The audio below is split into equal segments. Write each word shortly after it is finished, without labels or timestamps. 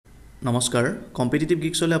নমস্কাৰ কম্পিটিটিভ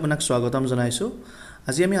গিক্সলৈ আপোনাক স্বাগতম জনাইছো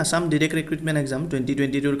আজি আমি আসাম ডাইৰেক্ট ৰিক্ৰুটমেণ্ট এক্সাম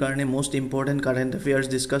 2022 ৰ কাৰণে মোষ্ট ইম্পৰ্টেন্ট কাৰেন্ট এফেয়াৰ্স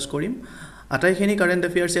ডিসকাস কৰিম আটাইখিনি কাৰেন্ট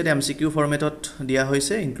এফেয়াৰ্স ইয়াত MCQ ফৰমেটত দিয়া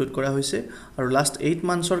হৈছে ইনক্লুড কৰা হৈছে আৰু লাষ্ট 8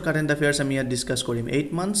 মান্থছৰ কাৰেন্ট এফেয়াৰ্স আমি ইয়াত ডিসকাস কৰিম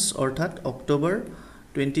 8 মান্থছ অৰ্থাৎ অক্টোবৰ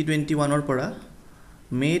 2021 ৰ পৰা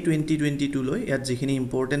মে 2022 লৈ ইয়াত যিখিনি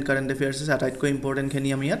ইম্পৰ্টেন্ট কাৰেন্ট এফেয়াৰ্স আছে আটাইতকৈ ইম্পৰ্টেন্ট খিনি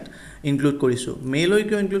আমি ইয়াত ইনক্লুড কৰিছো মে লৈ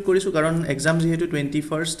কিয় ইনক্লুড কৰিছো কাৰণ এক্সাম যেহেতু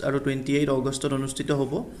 21st আৰু 28 আগষ্টত অনুষ্ঠিত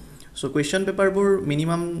হ'ব So question paper bur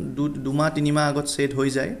minimum 2 মাহ 3 মাহ আগত সেট হৈ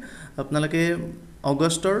যায় আপোনালোকে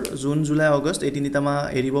আগষ্টৰ জুন জুলাই আগষ্ট এই তিনিটা মাহ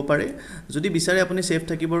এৰিব পাৰে যদি বিচাৰে আপুনি সেফ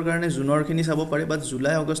থাকিবৰ কাৰণে জুনৰ খিনি চাব পাৰে বাট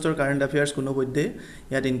জুলাই আগষ্টৰ কাৰেন্ট এফেয়াৰ্স কোনো বৈধে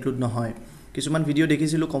ইয়াত ইনক্লুড নহয় কিছুমান ভিডিও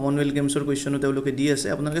দেখিছিলো কমনৱেলথ গেমছৰ কোৱেশ্চনো তেওঁলোকে দি আছে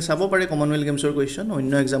আপোনালোকে চাব পাৰে কমনৱেলথ গেমছৰ কোৱেশ্চন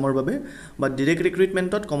অন্য এক্সামৰ বাবে বাট ডাইৰেক্ট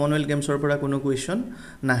ৰিক্ৰুটমেণ্টত কমনৱেলথ গেমছৰ পৰা কোনো কোৱেশ্চন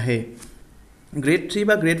নাহে গ্ৰেড 3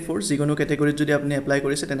 বা গ্ৰেড 4 যিকোনো ক্যাটাগৰীত যদি আপুনি এপ্লাই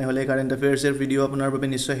কৰিছে তেনেহলে কাৰেন্ট এফেয়াৰ্সৰ ভিডিও আপোনাৰ বাবে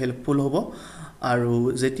নিশ্চয় হেল্পফুল হ'ব আৰু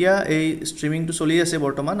যেতিয়া এই ষ্ট্ৰীমিংটো চলি আছে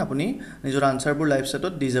বৰ্তমান আপুনি নিজৰ আনসাৰবোৰ লাইভ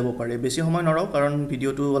সেটত দি যাব পাৰে বেছি সময় নৰও কাৰণ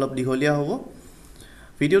ভিডিওটো অলপ দীঘলীয়া হ'ব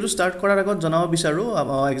ভিডিওটো স্টাৰ্ট কৰাৰ আগত জনাব বিচাৰো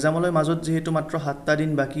এক্সামলৈ মাজত যেহেতু মাত্ৰ 7টা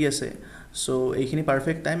দিন বাকি আছে সো এইখিনি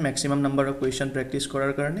perfect time maximum number of question practice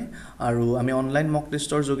কৰাৰ কাৰণে আৰু আমি অনলাইন মক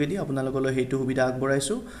টেষ্টৰ যোগেদি আপোনালোকলৈ হেতু সুবিধা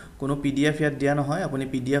আগবঢ়াইছো কোনো পিডিএফ ইয়াত দিয়া নহয় আপুনি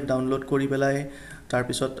পিডিএফ ডাউনলোড কৰি পেলাই তাৰ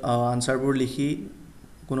পিছত আনসাৰবোৰ লিখি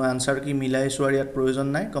কোনো আনসাৰ কি মিলাই চোৱাৰ ইয়াত প্ৰয়োজন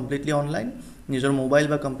নাই কমপ্লিটলি অনলাইন নিজৰ মোবাইল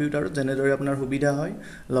বা কম্পিউটাৰত যেনেদৰে আপোনাৰ সুবিধা হয়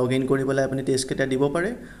লগ ইন কৰি পেলাই আপুনি টেষ্ট কেটা দিব পাৰে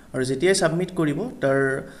আৰু যেতিয়াই সাবমিট কৰিব তাৰ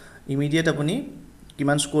ইমিডিয়েট আপুনি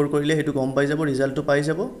কিমান স্কোৰ কৰিলে হেতু গম পাই যাব ৰিজাল্টটো পাই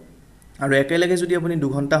যাব আৰু একেলগে যদি আপুনি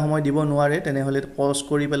 2 ঘণ্টা সময় দিব নোৱাৰে তেনেহলে পজ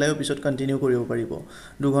কৰি পেলাইও পিছত কন্টিনিউ কৰিব পাৰিব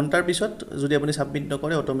 2 ঘণ্টাৰ পিছত যদি আপুনি সাবমিট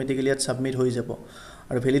নকৰে অটোমেটিক্যালি ইয়াত সাবমিট হৈ যাব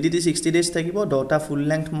আৰু ভ্যালিডিটি 60 ডেজ থাকিব 10টা ফুল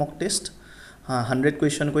লেংথ মক টেষ্ট 100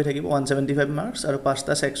 কোৱেশ্চন কৈ থাকিব 175 মাৰ্কস আৰু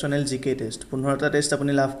 5টা সেকশনাল জিকে টেষ্ট 15টা টেষ্ট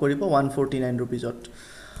আপুনি লাভ কৰিব 149 रुपीजত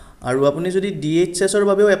আৰু আপুনি যদি DHS ৰ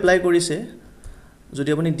বাবেও এপ্লাই কৰিছে যদি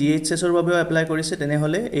আপুনি DHS ৰ বাবেও এপ্লাই কৰিছে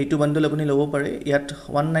তেনেহলে এইটো বান্ডল আপুনি লব পাৰে ইয়াত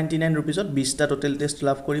 199 रुपीजত 20টা টোটাল টেষ্ট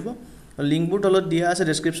লাভ কৰিব লিংকবোৰ তলত দিয়া আছে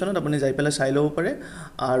ডেসক্ৰিপচনত আপুনি যাই পেলাই চাই লব পাৰে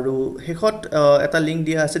আৰু হেখত এটা লিংক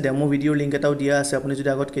দিয়া আছে ডেমো ভিডিওৰ লিংক এটাও দিয়া আছে আপুনি যদি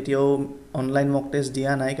আগত কেতিয়াও অনলাইন মক টেষ্ট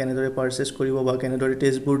দিয়া নাই কেনেদৰে পাৰচেজ কৰিব বা কেনেদৰে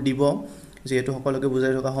টেষ্টবোৰ দিব যেহেতু সকলোকে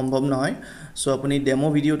বুজাই থকা সম্ভৱ নহয় সো আপুনি ডেমো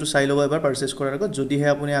ভিডিওটো চাই লব এবাৰ পাৰচেজ কৰাৰ আগত যদিহে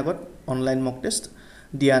আপুনি আগত অনলাইন মক টেষ্ট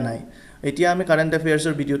দিয়া নাই এতিয়া আমি কাৰেন্ট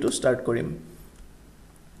এফেয়াৰ্সৰ ভিডিওটো ষ্টাৰ্ট কৰিম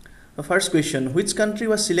The first question, which country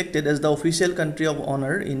was selected as the official country of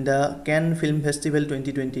honor in the Cannes Film Festival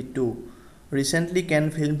 2022? Recently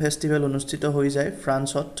Cannes Film Festival অনুষ্ঠিত হৈ যায়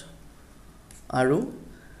ফ্ৰান্সত আৰু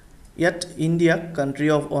ইয়াত ইন্ডিয়া country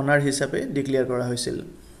of honor হিচাপে ডিক্লেয়াৰ কৰা হৈছিল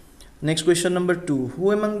Next question number 2, who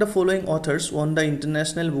among the following authors won the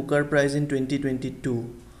International Booker Prize in 2022?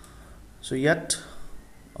 So ইয়াত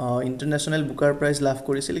International Booker Prize লাভ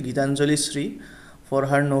কৰিছিল Gitanjali Shri for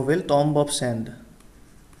her novel Tomb of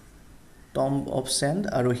Sand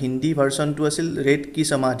আৰু হিন্দী ভাৰ্সনটো আছিল ৰেড কি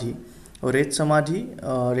সমাধি ৰেড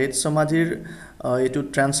সমাধিৰ এটো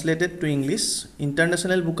translated to English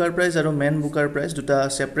ইন্টাৰনেশনাল Booker prize আৰু man Booker prize দুটা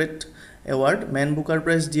separate award man Booker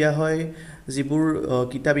prize দিয়া হয় যিবোৰ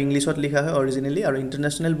কিতাপ ইংলিশত লিখা হয় অৰিজিনালি আৰু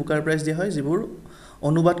ইন্টাৰনেশনাল বুকাৰ প্ৰাইজ দিয়া হয় যিবোৰ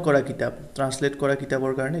অনুবাদ কৰা কিতাপ ট্ৰান্সলেট কৰা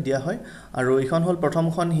কিতাপৰ কাৰণে দিয়া হয় আৰু এইখন হল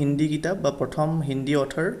প্ৰথমখন হিন্দী কিতাপ বা প্ৰথম হিন্দী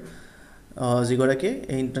অথৰ যিগৰাকী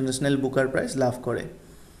ইন্টাৰনেশনাল বুকাৰ প্ৰাইজ লাভ কৰে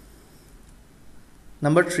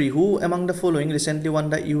Number 3, who among the following recently won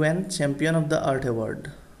the UN Champion of the Earth Award?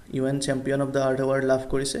 UN Champion of the Earth Award লাভ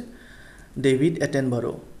কৰিছে David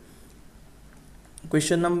এটেনবাৰো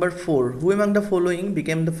Question number 4, who among the following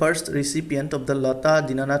became the first recipient of the Lata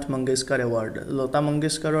Dinanath Mangeshkar Award? Lata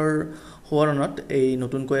Mangeshkaৰৰ সোঁৱৰণত এই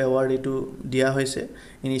নতুনকৈ award এটো দিয়া হৈছে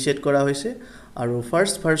initiate কৰা হৈছে আৰু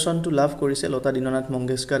ফাৰ্স্ট পাৰসন টু লাভ কৰিছে লতা দিননাথ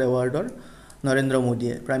মংগেশকাৰ এৱাৰ্ডৰ নৰেন্দ্ৰ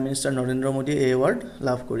মোদীয়ে প্ৰাইম মিনিষ্টাৰ নৰেন্দ্ৰ মোদীয়ে এই এৱাৰ্ড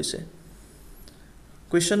লাভ কৰিছে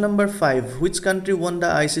Question number 5, which country won the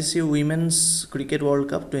ICC Women's Cricket World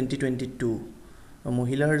Cup 2022?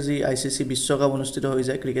 মহিলাৰ যি ICC বিশ্বকাপ অনুষ্ঠিত হৈ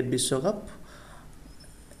যায় ক্ৰিকেট বিশ্বকাপ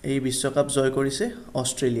এই বিশ্বকাপ জয় কৰিছে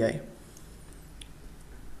অষ্ট্ৰেলিয়াই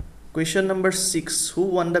Question number 6, who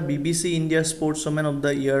won the BBC India Sportswoman of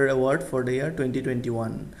the Year award for the year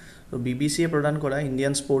 2021? So BBC এ প্ৰদান কৰা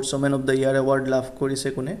Indian স্পৰ্টছওমেন of the year award লাভ কৰিছে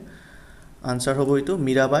কোনে আনসাৰ হ'ব এটো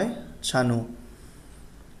Mirabai Chanu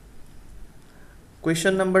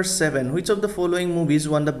Question number 7, which of the following movies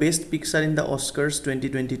won the best picture in the Oscars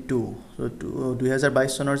 2022? So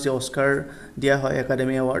 2022 চনৰ যে Oscar দিয়া হয়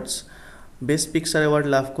academy awards best picture award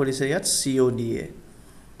লাভ কৰিছে ইয়াত CODA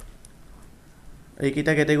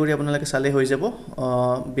এইকিটা ক্যাটাগৰী আপোনালোকে চালে হৈ যাব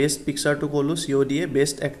বেষ্ট পিকচাৰটো ক'লো CODA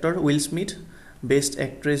best actor will Smith best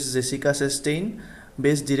actress Jessica চেষ্টেইন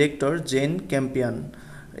best director জেন কেম্পিয়ান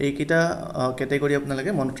এইকেইটা কেটেগৰী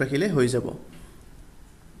আপোনালোকে মনত ৰাখিলে হৈ যাব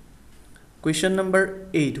Question number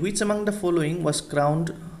 8 which among the following was crowned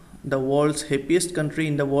the world's happiest country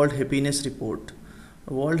in the World Happiness Report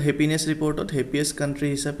World Happiness Report ot happiest country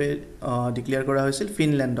hisabe declare kora hoisil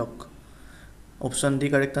Finland ok option D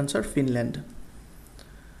correct answer Finland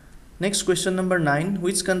Next question number 9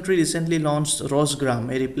 which country recently launched Rosgram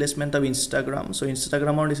a replacement of Instagram so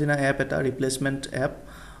Instagram or disina app eta replacement app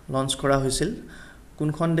launch kora hoisil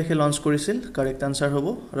kunkhon dekhe launch korisil correct answer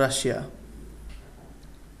hobo Russia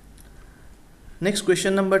Next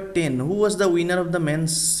question number 10 who was the winner of the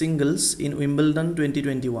men's singles in Wimbledon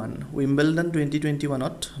 2021 Wimbledon 2021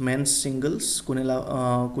 ot men's singles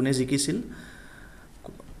kune jikisil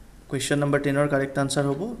Question number 10 or correct answer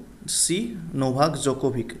hobo C Novak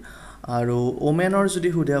Djokovic aru women or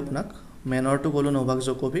jodi hude apnak men or to kolo Novak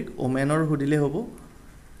Djokovic women or hudile hobo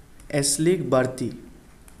Ashley Barty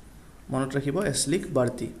monot rakhibo Ashley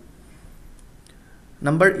Barty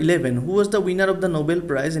Number 11 who was the winner of the Nobel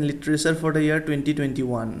Prize in Literature for the year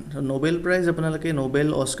 2021 so Nobel Prize apnalake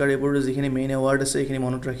Nobel Oscar ebor jikhini main award ase ekhini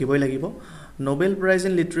monot rakhiboi lagibo Nobel Prize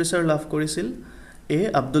in Literature lav korisil A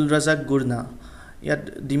Abdul Razak Gurna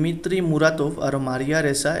yat Dmitry Muratov aru Maria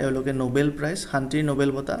Ressa eloke Nobel Prize Shantir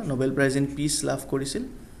Nobel bota Nobel Prize in Peace lav korisil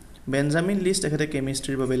Benjamin List ekhete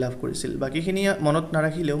chemistry babe lav korisil baki khini monot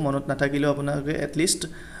narakhileo monot nathakileo apnalake at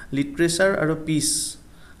least literature aru peace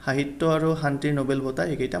সাহিত্য আৰু শান্তিৰ Nobel বঁটা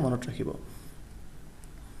একেইটা মনত ৰাখিব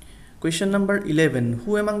Question number 11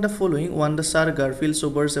 who among the following won the Sir Garfield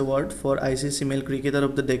Sobers Award for ICC Male Cricketer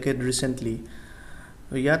of the Decade recently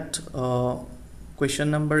ইয়াত question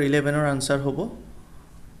number 11 or answer hobo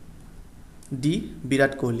D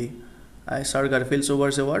Virat Kohli Sir Garfield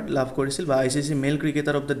Sobers Award লাভ কৰিছিল বা ICC Male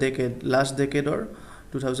Cricketer of the Decade last decade or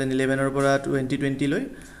 2011 or পৰা 2020 লৈ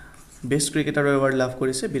best cricketer award লাভ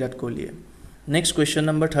কৰিছে বিৰাট কোহলিয়ে Next question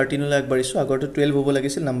number 13 ला একবাৰিছো আগৰটো 12 হ'ব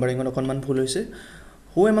লাগিছিল numbering অকনমান ভুল হৈছে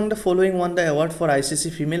Who among the following won the award for ICC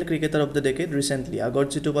Female Cricketer of the Decade recently আগৰ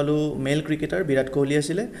যেটো পালো male cricketer বিৰাট কোহলি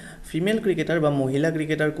আছিল female cricketer বা মহিলা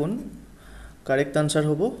cricketer কোন correct answer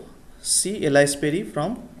হ'ব C Elise Perry from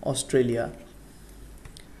Australia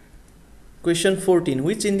Question 14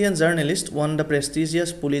 which Indian journalist won the prestigious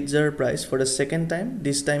Pulitzer Prize for the second time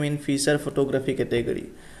this time in feature photography category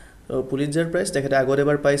Pulitzer Prize তেখেতে আগৰ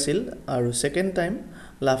এবাৰ পাইছিল আৰু second time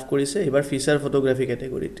লাভ কৰিছে এবাৰ feature photography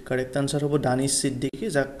ক্যাটেগৰীত correct answer হ'ব দানিশ সিদ্দিকী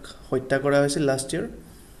যাক হত্যা কৰা হৈছিল last year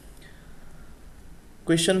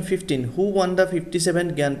Question 15 who won the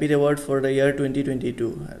 57th Gyanpith Award for the year 2022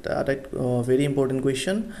 that very important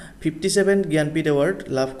question 57th Gyanpith Award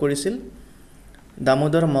লাভ কৰিছিল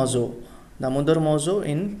Damodar Mozo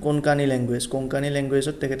in Konkani language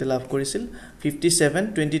ot tekhete lav korisil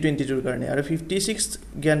 57 2022 r karone aru 56th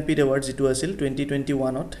Gyanpith Award jitu asil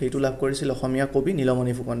 2021 ot hetu lav korisil Ohomia Kobi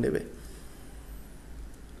Nilomani Fukondewe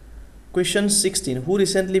Question 16 who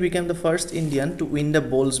recently became the first Indian to win the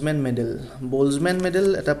Boltzmann medal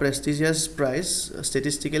eta prestigious prize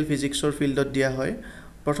statistical physics or field ot dia hoy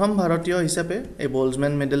prothom bharatiyo hisabe ei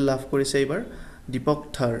Boltzmann medal lav korise ebar Deepak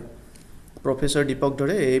Thar Professor Deepak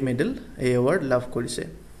Dhore a medal a award lav korise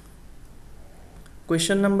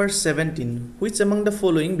Question number 17 which among the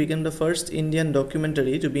following became the first Indian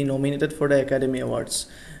documentary to be nominated for the Academy Awards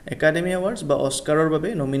ba Oscar or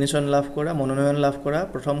babe nomination lav kora mononoyan lav kora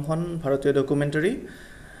prothomkhon bharatiyo documentary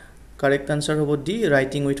correct answer hobo D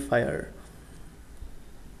Writing with Fire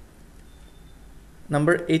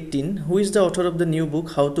Number 18 who is the author of the new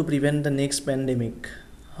book How to Prevent the Next Pandemic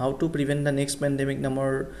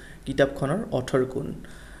namor কিতাপখনৰ author কোন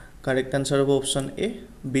correct answer হ'ব option এ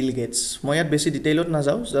Bill Gates মই ইয়াত বেছি ডিটেইলত না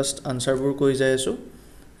যাও just আনসাৰবোৰ কৈ যাই আছো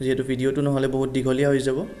যেহেতু ভিডিওটো নহলে বহুত দীঘলীয়া হৈ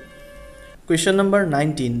যাব Question number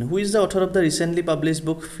 19 who is the author of the recently published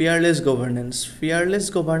book Fearless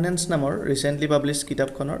Governance নামৰ recently published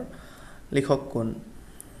কিতাপখনৰ লেখক কোন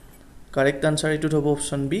কাৰেক্ট আনসাৰ ইটো হ'ব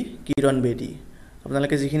অপচন বি কিৰণ বেদি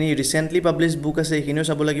আপোনালোকে যিখিনি ৰিসেন্টলি পাবলিশড বুক আছে এখিনিও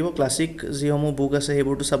চাব লাগিব ক্লাসিক যিসমূহ বুক আছে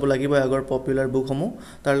হেবোৰটো চাব লাগিব আগৰ পপুলাৰ বুকসমূহ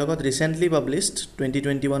তাৰ লগত ৰিসেন্টলি পাবলিশড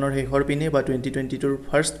 2021 ৰ হেহৰ পিনে বা 2022 ৰ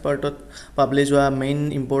ফাৰ্স্ট পাৰ্টত পাবলিশ হোৱা মেইন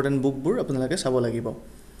ইম্পৰ্টেন্ট বুকবোৰ আপোনালোকে চাব লাগিব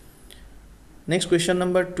Next question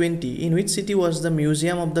number 20 in which city was the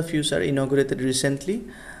Museum of the Future inaugurated recently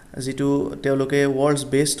যেটো তেওঁলোকে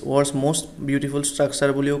world's most beautiful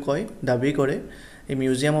structure বুলিও কয় দাবী কৰে এই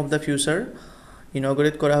Museum of the Future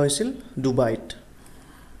inaugurate কৰা হৈছিল ডুবাইত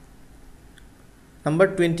Number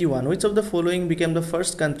 21 which of the following became the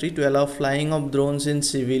first country to allow flying of drones in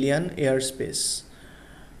civilian airspace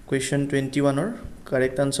Question 21 or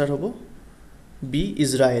correct answer hobo B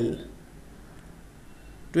Israel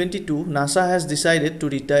 22 NASA has decided to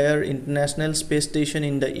retire International Space Station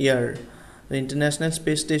in the year. The International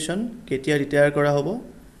Space Station ketia retire kora hobo?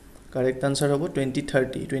 Correct answer hobo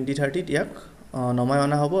 2030. 2030 ইয়াক নমাই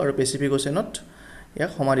অনা হ'ব আৰু Pacific ওচেনত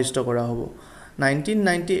ইয়াক সমাধিস্থ কৰা হ'ব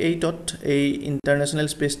 1998 ত এই international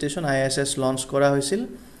space station ISS launch কৰা হৈছিল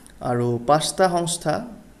আৰু পাঁচটা সংস্থা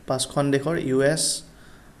পাঁচখন দেশৰ US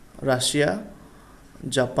ৰাছিয়া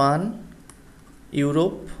জাপান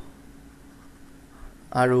ইউৰোপ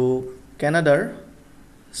আৰু কানাডাৰ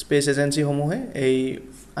স্পেচ এজেন্সি সমূহে এই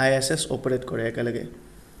ISS অপাৰেট কৰে একেলগে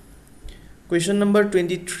Question number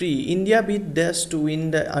 23. India beat Dash to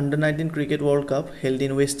win the Under-19 Cricket World Cup held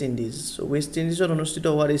in West Indies. So West Indies অনুষ্ঠিত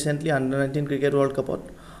হোৱা recently Under-19 Cricket World Cup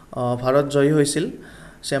Bharat জয়ী হৈছিল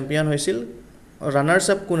চেম্পিয়ন হৈছিল রানার্স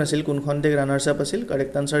আপ কোন আছিল কোনখন দেশ রানার্স আপ আছিল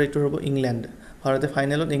কারেক্ট আনসার এটো হ'ব ইংল্যান্ড ভাৰতে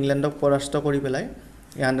ফাইনালত ইংল্যান্ডক পৰাস্ত কৰি পেলাই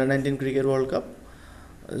এই Under-19 Cricket World Cup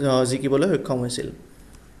জিকিবলৈ সক্ষম হৈছিল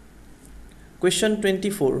Question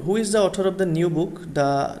 24. Who is the author of the new book The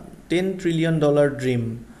 $10 Trillion Dream?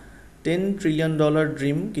 $10 Trillion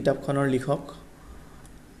Dream কিতাপখনৰ লিখক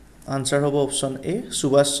আনসাৰ হ'ব option A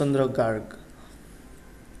Subhash Chandra Garg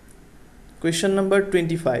Question number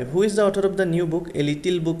 25 Who is the author of the new book A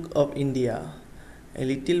Little Book of India A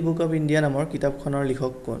Little Book of India নামৰ কিতাপখনৰ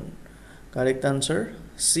লিখক কোন Correct answer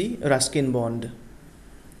C Ruskin Bond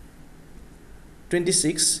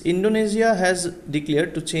 26 Indonesia has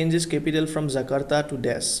declared to change its capital from Jakarta to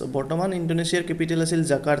Dash so বৰ্তমান ইন্দোনেছিয়াৰ capital আছিল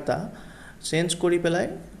Jakarta change কৰি পেলাই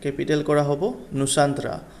capital কৰা হ'ব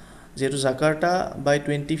নুসান্ত্ৰা যেটো জাকাৰ্টা বাই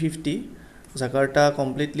 2050 জাকাৰ্টা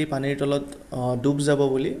কমপ্লিটলি পানীৰ তলত ডুব যাব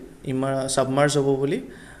বুলি সাবমাৰ্জ হ'ব বুলি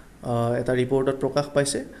এটা ৰিপৰ্টত প্ৰকাশ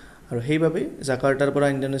পাইছে আৰু সেইভাবে জাকাৰ্টাৰ পৰা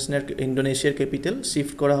ইন্দোনেছিয়াৰ ক্যাপিটেল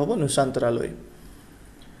শিফট কৰা হ'ব নুসান্ত্ৰালৈ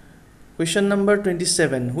Question number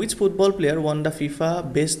 27 Which football player won the FIFA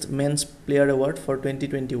Best Men's Player Award for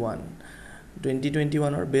 2021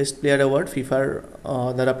 2021 or Best Player Award FIFA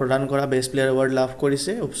দ্বাৰা প্ৰদান কৰা Best Player Award লাভ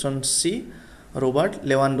কৰিছে option C Robert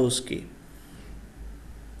Lewandowski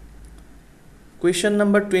Question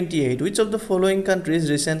number 28 Which of the following countries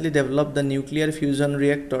recently developed the nuclear fusion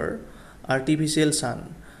reactor Artificial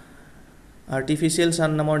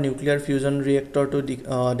Sun নামৰ nuclear fusion reactor to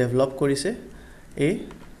develop কৰিছে A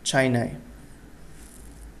China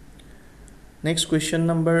Next question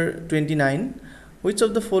number 29 Which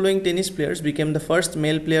of the following tennis players became the first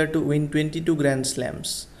male player to win 22 Grand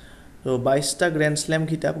Slams? So 22 টা Grand Slam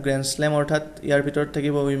খিতাপ Grand Slam অৰ্থাৎ ইয়াৰ ভিতৰত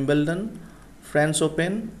থাকিব Wimbledon, France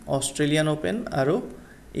Open, Australian Open আৰু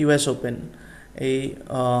US Open. এই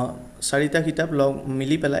চাৰিটা খিতাপ লগ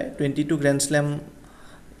মিলি পেলাই 22 Grand Slam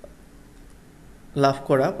লাভ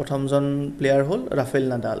কৰা প্ৰথমজন প্লেয়াৰ হ'ল ৰাফেল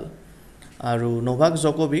নাডাল আৰু নোভাক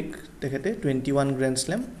জকোভিক তেখেতে 21 Grand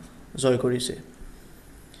Slam জয় কৰিছে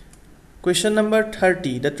Question number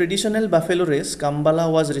 30 The traditional buffalo race Kambala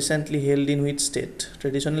was recently held in which state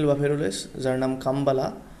Traditional buffalo race যাৰ নাম Kambala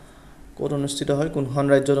ক'ত অনুষ্ঠিত হয় কোনখন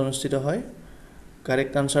ৰাজ্যত অনুষ্ঠিত হয়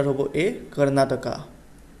Correct answer হ'ব A Karnataka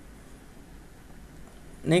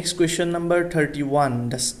Next question number 31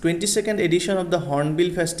 The 22nd edition of the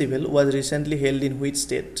Hornbill Festival was recently held in which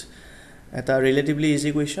state এটা relatively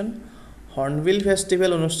easy question Hornbill Festival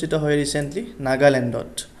অনুষ্ঠিত হয় recently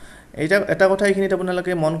Nagalandত এটা কথা এইখিনিত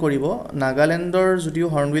আপোনালোকে মন কৰিব নাগালেণ্ডৰ যদিও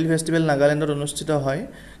হৰ্নবিল ফেষ্টিভেল নাগালেণ্ডত অনুষ্ঠিত হয়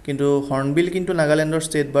কিন্তু হৰ্নবিল কিন্তু নাগালেণ্ডৰ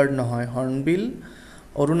ষ্টেট বাৰ্ড নহয় হৰ্নবিল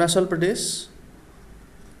অৰুণাচল প্ৰদেশ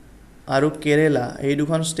আৰু কেৰালা এই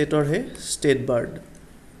দুখন ষ্টেটৰ হে state bird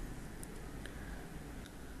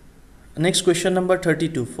Next question number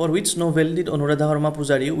 32 For which novel did Anuradha Harma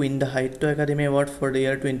Pujari win the Sahitya Academy Award for the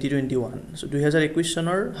year 2021 So 2021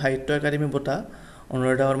 চনৰ Sahitya Academy বঁটা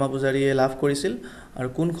অনুৰাধা শৰ্মা পূজাৰীয়ে লাভ কৰিছিল আৰু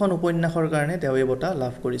কোনখন উপন্যাসৰ কাৰণে তেওঁ এই বঁটা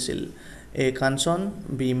লাভ কৰিছিল এ কাঞ্চন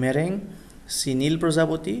বি মেৰেং সি নীল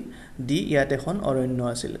প্ৰজাপতি ডি ইয়াত এখন অৰণ্য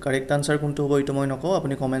আছিল কাৰেক্ট আনসাৰ কোনটো হ'ব এইটো মই নকওঁ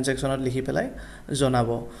আপুনি কমেন্ট সেকশনত লিখি পেলাই জনাব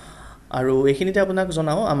আৰু এইখিনিতে আপোনাক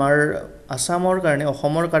জনাও আমাৰ আসামৰ কাৰণে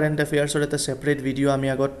অসমৰ কাৰেন্ট এফেয়াৰ্ছৰ এটা সেপাৰেট ভিডিও আমি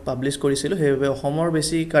আগত পাবলিশ কৰিছিলো হেবে অসমৰ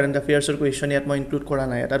বেছি কাৰেন্ট এফেয়াৰ্ছৰ কোৱেশ্চন ইয়াত মই ইনক্লুড কৰা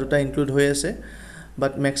নাই এটা দুটা ইনক্লুড হৈ আছে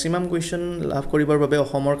But maximum question লাভ কৰিবৰ বাবে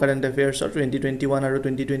অসমৰ কাৰেন্ট এফেয়াৰ্ছৰ 2021 আৰু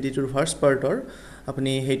 2022 ফাৰ্স্ট পাৰ্টৰ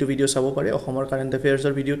আপুনি হেইটো ভিডিও চাব পাৰে অসমৰ কাৰেন্ট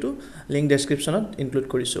এফেয়াৰ্ছৰ ভিডিওটো লিংক ডেসক্ৰিপচনত ইনক্লুড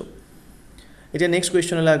কৰিছো এতিয়া নেক্সট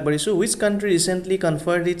কোৱেশ্চনলৈ আগবাঢ়িছো which country recently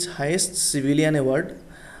conferred its highest civilian award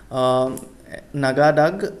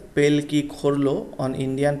Nagadag Pelki Khorlo on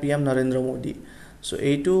Indian PM Narendra Modi so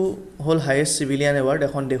এইটো হল highest civilian award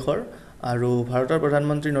এখন দেশৰ আৰু ভাৰতৰ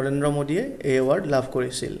প্ৰধানমন্ত্ৰী নৰেন্দ্ৰ মোদীয়ে এই এৱাৰ্ড লাভ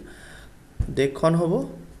কৰিছিল দেখখন হ'ব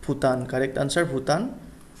Bhutan correct answer Bhutan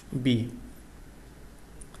B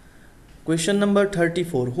Question number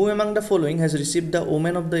 34. Who among the following has received the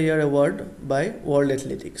Women of the Year award by World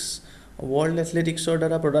Athletics? World Athletics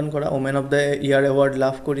দ্বাৰা প্ৰদান কৰা Women of the Year award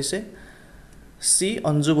লাভ কৰিছে সি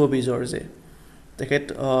অঞ্জু ববি জৰ্জে তেখেত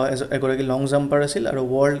এগৰাকী লং জাম্পাৰ আছিল আৰু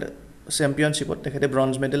ওয়াৰ্ল্ড চেম্পিয়নশিপত তেখেতে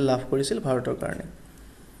ব্ৰঞ্জ মেডেল লাভ কৰিছিল ভাৰতৰ কাৰণে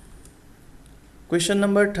Question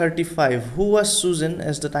number 35. Who was chosen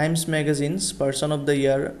as the Times Magazine's Person of the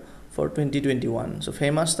Year for 2021? So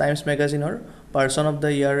famous Times Magazine or Person of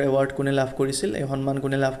the Year award কোনে লাভ কৰিছিল এই সন্মান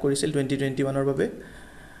কোনে লাভ কৰিছিল 2021 ৰ বাবে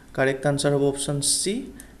Correct answer হ'ব option C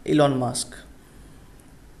Elon Musk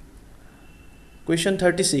Question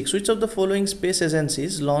 36. Which of the following space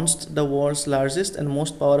agencies launched the world's largest and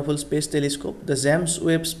most powerful space telescope, the James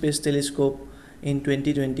Webb Space Telescope, in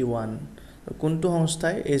 2021? কোনটো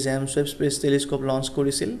সংস্থাই এই James web space telescope launch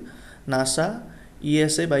কৰিছিল নাসা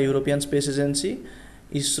ESA বা European space agency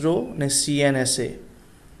ইসৰো নে CNSA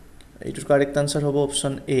এইটোৰ correct answer হ'ব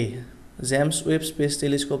option এ James web space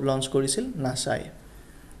telescope launch কৰিছিল নাসাই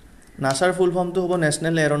নাসাৰ ফুল ফৰ্মটো হ'ব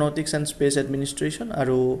national aeronautics and space administration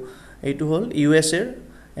আৰু এইটো হ'ল ইউএসএৰ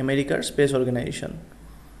আমেৰিকাৰ space organisation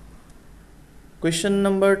Question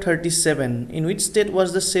number 37. In which state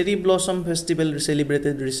was the Cherry Blossom Festival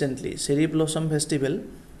celebrated recently? Cherry Blossom Festival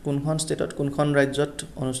কোনখন ষ্টেটত কোনখন ৰাজ্যত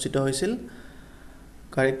অনুষ্ঠিত হৈছিল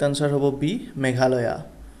Correct answer হ'ব B Meghalaya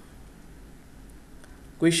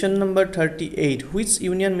Question number 38. Which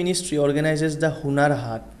union ministry organizes the Hunar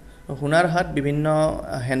Haat? Hunar Haat বিভিন্ন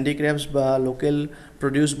handicrafts বা local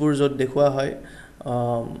প্ৰডিউসবোৰ য'ত দেখুৱা হয়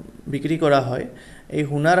বিক্ৰী কৰা হয় এই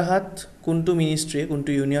হুনাৰ হাট কোনটো মিনিষ্ট্ৰি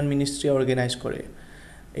কোনটো ইউনিয়ন মিনিষ্ট্ৰি অৰ্গানাইজ কৰে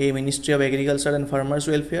এই ministry of agriculture and farmers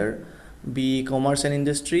welfare B commerce and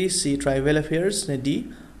industry C tribal affairs নে D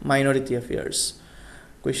minority affairs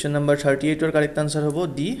question number 38 ৰ কাৰেক্ট আনসাৰ হ'ব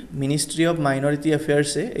ডি মিনিষ্ট্ৰি অফ মাইনৰিটি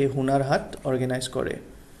এফেয়াৰ্ছে এই হুনাৰ হাট অৰ্গানাইজ কৰে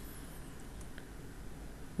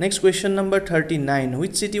Next question number 39.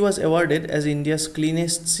 Which city was awarded as India's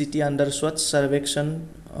cleanest city under Swachh Sarvekshan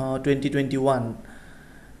 2021?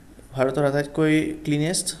 ভাৰতৰ আটাইতকৈ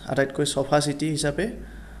cleanest আটাইতকৈ সফা সিটি হিচাপে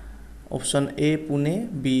অপচন এ পুনে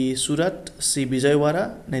বি সুৰাট সি বিজয়ৱাড়া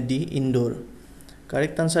নে ডি ইন্দোৰ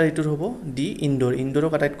কাৰেক্ট আনসাৰ এইটোৰ হ'ব ডি ইন্দোৰ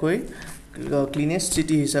ইন্দোৰক আটাইতকৈ ক্লিনেষ্ট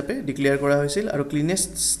সিটি হিচাপে ডিক্লেয়াৰ কৰা হৈছিল আৰু ক্লিনেষ্ট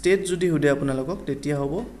ষ্টেট যদি hude আপোনালোকক তেতিয়া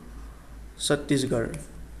হ'ব ছত্তীশগড়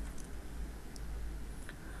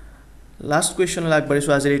Last question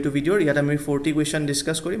আগবাঢ়িছো আজিৰ এইটো ভিডিঅ'ৰ ইয়াত আমি 40 কোৱেশ্চন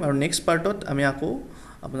ডিসকাস কৰিম আৰু নেক্সট পাৰ্টত আমি আকৌ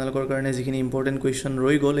আপোনালোকৰ কাৰণে যিখিনি ইম্পৰ্টেন্ট কোৱেশ্চন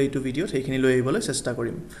ৰৈ গ'ল এইটো ভিডিঅ'ত সেইখিনি লৈ আহিবলৈ চেষ্টা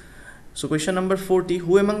কৰিম So question number 40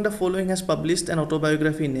 Who among the following has published an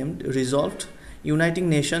autobiography named Resolved Uniting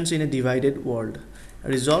Nations in a Divided World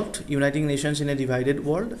Resolved Uniting Nations in a Divided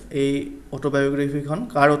World এই autobiography খন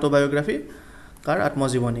কাৰ autobiography কাৰ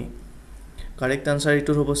আত্মজীৱনী Correct answer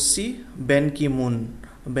এইটোৰ হ'ব সি বেন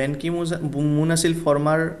কি মুন আছিল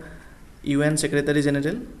former UN Secretary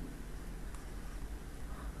General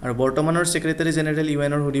আৰু বৰ্তমানৰ Secretary General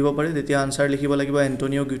UN ৰ hudibo pare তেতিয়া আনসাৰ লিখিব লাগিব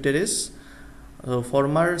Antonio Guterres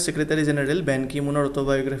former Secretary General Ben কি মুনৰ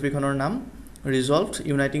অটোবায়োগ্ৰাফি খনৰ নাম Resolved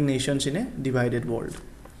Uniting Nations in a Divided World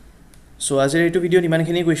So আজিৰ এইটো ভিডিঅ'ত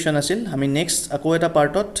ইমানখিনি কোৱেশ্চন আছিল আমি নেক্সট আকৌ এটা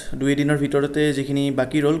পাৰ্টত দুই দিনৰ ভিতৰতে যিখিনি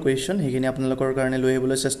বাকি ৰল কোৱেশ্চন সেইখিনি আপোনালোকৰ কাৰণে লৈ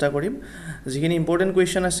আহিবলৈ চেষ্টা কৰিম যিখিনি ইম্পৰ্টেন্ট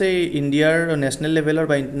কোৱেশ্চন আছে ইণ্ডিয়াৰ নেশনেল লেভেলৰ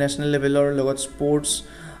বা ইন্টাৰনেশনেল লেভেলৰ লগত স্পৰ্টছ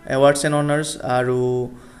awards and honors আৰু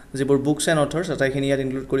যিবোৰ বুকস এণ্ড অথৰ্স আটাইখিনি ইয়াত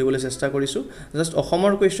ইনক্লুড কৰিবলৈ চেষ্টা কৰিছো জাস্ট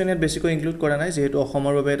অসমৰ কোৱেশ্চন ইয়াত বেছিকৈ ইনক্লুড কৰা নাই যেহেতু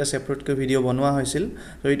অসমৰ বাবে এটা সেপাৰেটকৈ ভিডিঅ' বনোৱা হৈছিল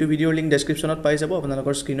তো এইটো ভিডিঅ'ৰ লিংক ডেসক্ৰিপচনত পাই যাব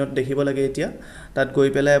আপোনালোকৰ স্ক্ৰিনত দেখিব লাগে এতিয়া তাত গৈ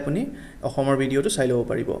পেলাই আপুনি অসমৰ ভিডিঅ'টো চাই ল'ব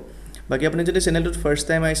পাৰিব বাকি আপুনি যদি চেনেলটোত ফাৰ্স্ট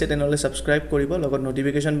টাইম আইছে তেনেহলে সাবস্ক্ৰাইব কৰিব লগত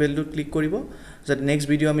নোটিফিকেশন বেলটো ক্লিক কৰিব যাতে নেক্সট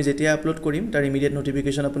ভিডিঅ' আমি যেতিয়া আপলোড কৰিম তাৰ ইমিডিয়েট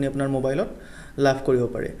নোটিফিকেশন আপুনি আপোনাৰ মোবাইলত লাভ কৰিব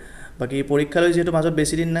পাৰে বাকি পৰীক্ষালৈ যেহেতু মাজত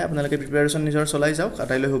বেছি দিন নাই আপোনালোকে প্ৰিপাৰেচন নিজৰ চলাই যাওক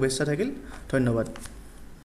আটাইলৈ শুভেচ্ছা থাকিল ধন্যবাদ